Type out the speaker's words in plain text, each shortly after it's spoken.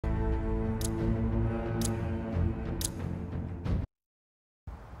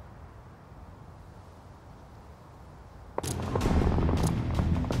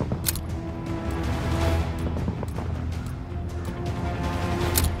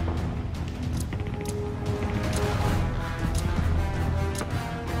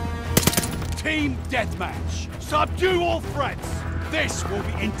Team Deathmatch. Subdue all threats. This will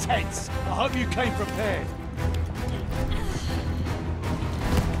be intense. I hope you came prepared.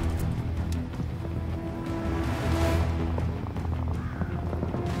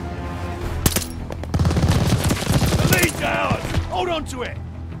 The lead's ours. Hold on to it.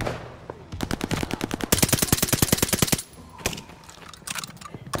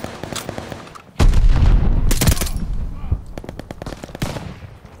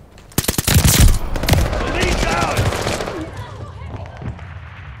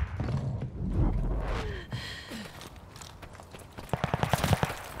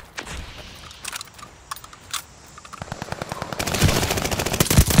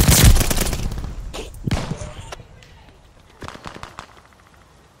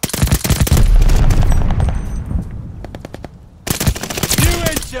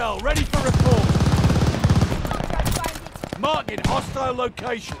 Ready for report. Marking hostile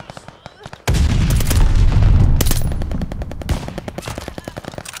locations.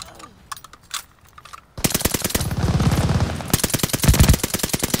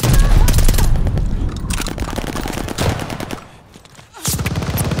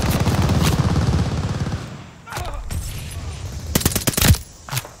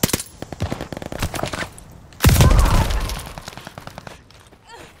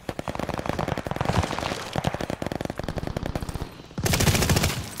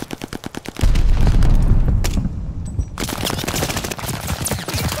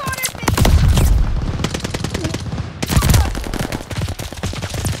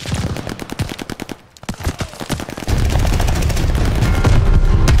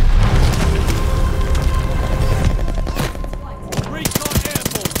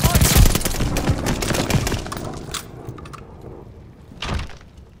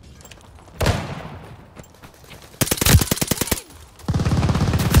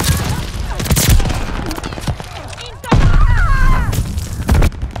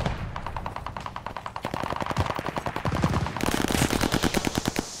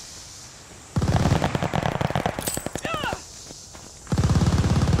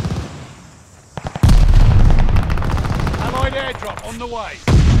 On the way.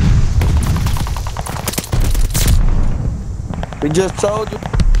 We just told you.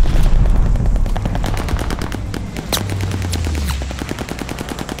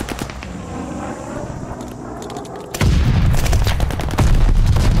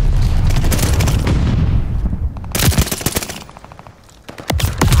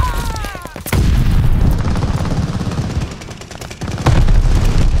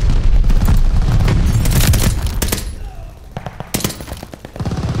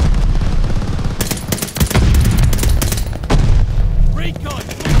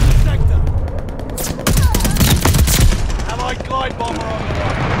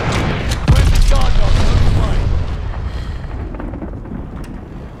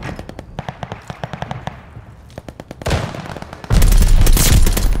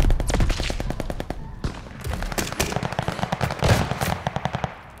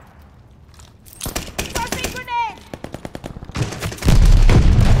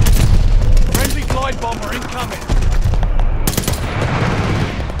 Bomber incoming!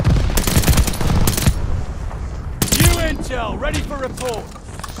 New intel, ready for report!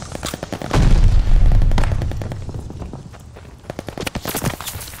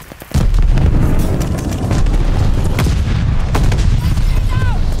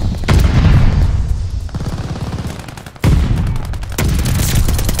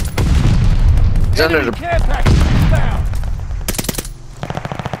 Enemy care package inbound!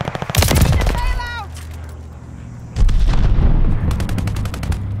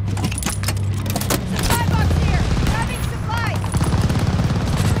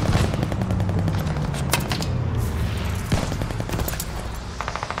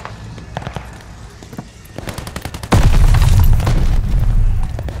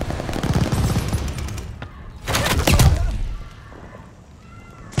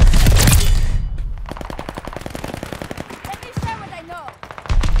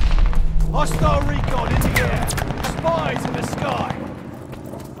 Hostile recon in the air. Spies in the sky.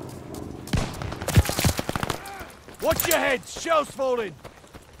 Watch your heads. Shells falling.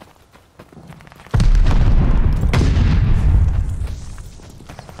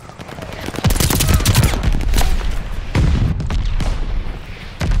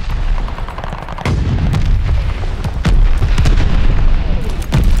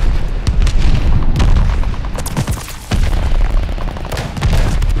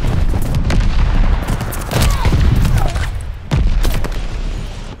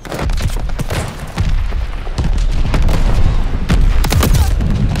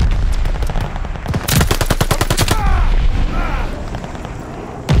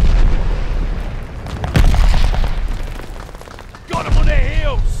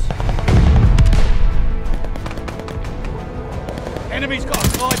 Enemy's got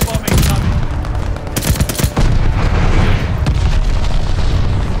a glide bomb incoming.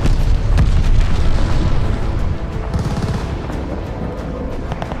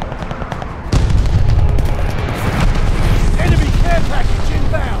 Enemy care package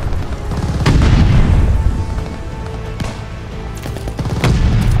inbound.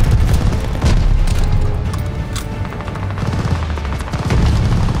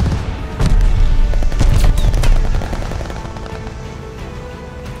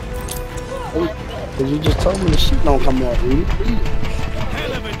 Cause you just told me the shit don't come off, dude.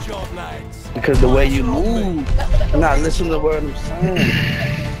 Hell of a job, lads. Because the way you move, you're not listening to what I'm saying.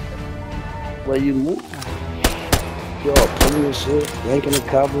 The way you move, you're pulling the shit, yanking the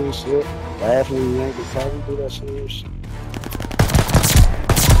cover and shit, laughing when you yank the cover, do that shit and shit.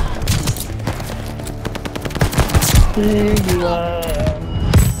 Here you are.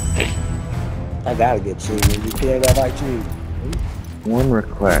 I gotta get to you. You can't got like two. One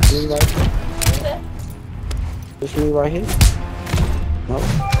request. This me right here? No.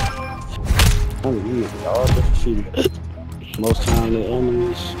 I'm easy, all different shit. Most time the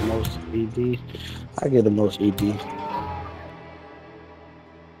enemies, most ED. I get the most ED.